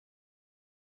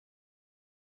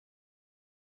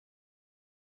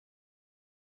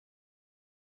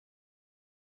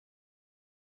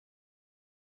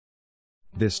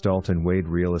This Dalton Wade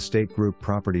Real Estate Group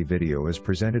property video is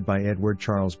presented by Edward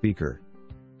Charles Beaker.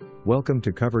 Welcome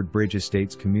to Covered Bridge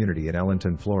Estates community in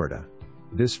Ellenton, Florida.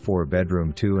 This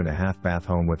 4-bedroom 2.5-bath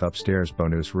home with upstairs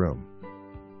bonus room.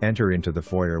 Enter into the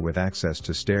foyer with access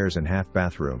to stairs and half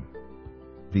bathroom.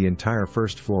 The entire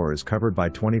first floor is covered by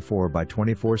 24 by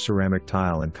 24 ceramic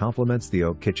tile and complements the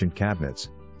oak kitchen cabinets,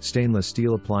 stainless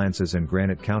steel appliances and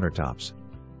granite countertops.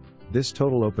 This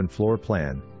total open floor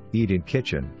plan, eat-in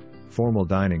kitchen, formal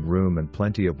dining room and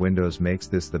plenty of windows makes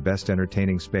this the best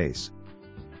entertaining space.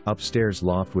 Upstairs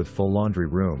loft with full laundry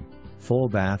room, full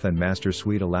bath and master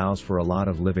suite allows for a lot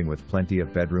of living with plenty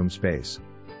of bedroom space.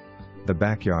 The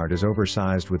backyard is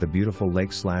oversized with a beautiful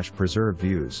lake/preserve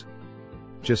views.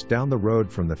 Just down the road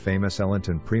from the famous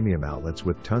Ellenton Premium Outlets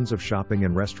with tons of shopping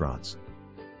and restaurants.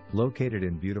 Located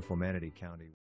in beautiful Manatee County.